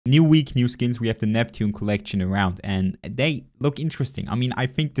New week, new skins. We have the Neptune collection around, and they look interesting. I mean, I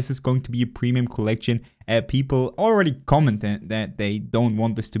think this is going to be a premium collection. People already commented that they don't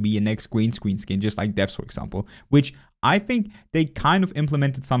want this to be a next green screen skin, just like Devs, for example, which I think they kind of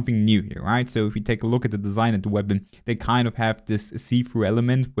implemented something new here, right? So if you take a look at the design of the weapon, they kind of have this see-through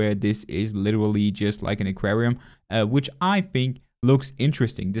element where this is literally just like an aquarium, which I think looks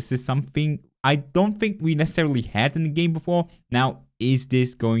interesting. This is something I don't think we necessarily had in the game before. Now, is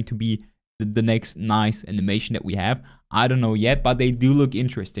this going to be the next nice animation that we have? I don't know yet, but they do look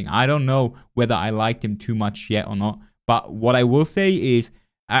interesting. I don't know whether I liked him too much yet or not. But what I will say is,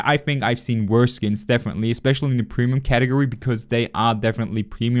 I think I've seen worse skins, definitely, especially in the premium category, because they are definitely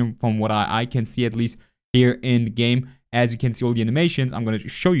premium from what I can see, at least here in the game. As you can see all the animations, I'm going to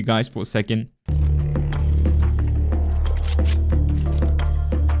show you guys for a second.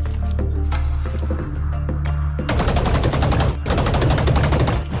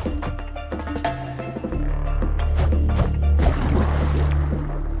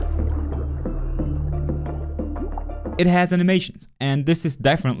 It has animations, and this is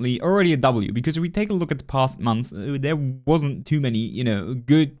definitely already a W, because if we take a look at the past months, there wasn't too many,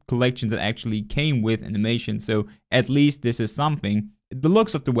 good collections that actually came with animations, so at least this is something. The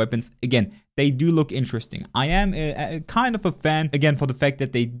looks of the weapons, again, they do look interesting. I am a kind of a fan, again, for the fact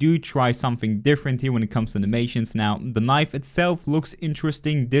that they do try something different here when it comes to animations. Now, the knife itself looks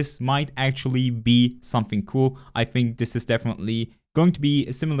interesting. This might actually be something cool. I think this is definitely going to be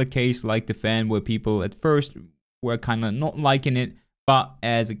a similar case like the fan, where people at first were kind of not liking it, but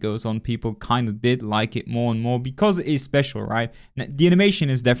as it goes on, people kind of did like it more and more because it is special, right? Now, the animation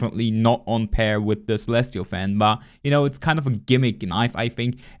is definitely not on par with the Celestial fan, but it's kind of a gimmick knife, I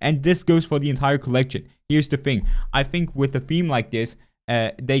think, and this goes for the entire collection. Here's the thing: I think with a theme like this,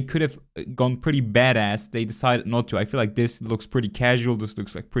 they could have gone pretty badass. They decided not to. I feel like this looks pretty casual. This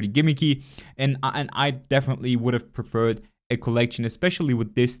looks like pretty gimmicky, and I definitely would have preferred a collection, especially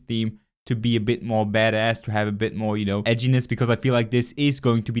with this theme, to be a bit more badass, to have a bit more, edginess, because I feel like this is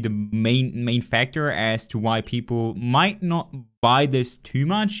going to be the main factor as to why people might not buy this too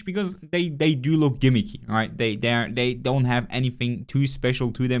much, because they do look gimmicky, right? They don't have anything too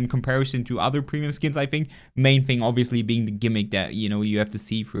special to them in comparison to other premium skins. I think main thing obviously being the gimmick that you have to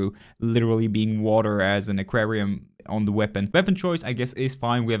see through, literally being water as an aquarium on the weapon. Weapon choice, I guess, is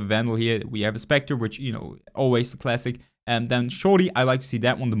fine. We have a Vandal here, we have a Spectre, which always a classic. And then Shorty, I like to see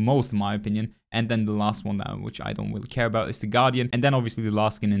that one the most in my opinion. And then the last one, which I don't really care about, is the Guardian. And then obviously the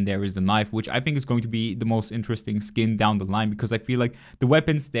last skin in there is the Knife, which I think is going to be the most interesting skin down the line, because I feel like the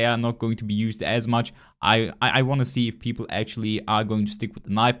weapons, they are not going to be used as much. I want to see if people actually are going to stick with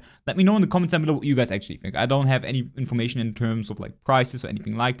the Knife. Let me know in the comments down below what you guys actually think. I don't have any information in terms of like prices or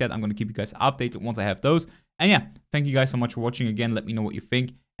anything like that. I'm going to keep you guys updated once I have those. And yeah, thank you guys so much for watching again. Let me know what you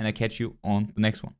think, and I'll catch you on the next one.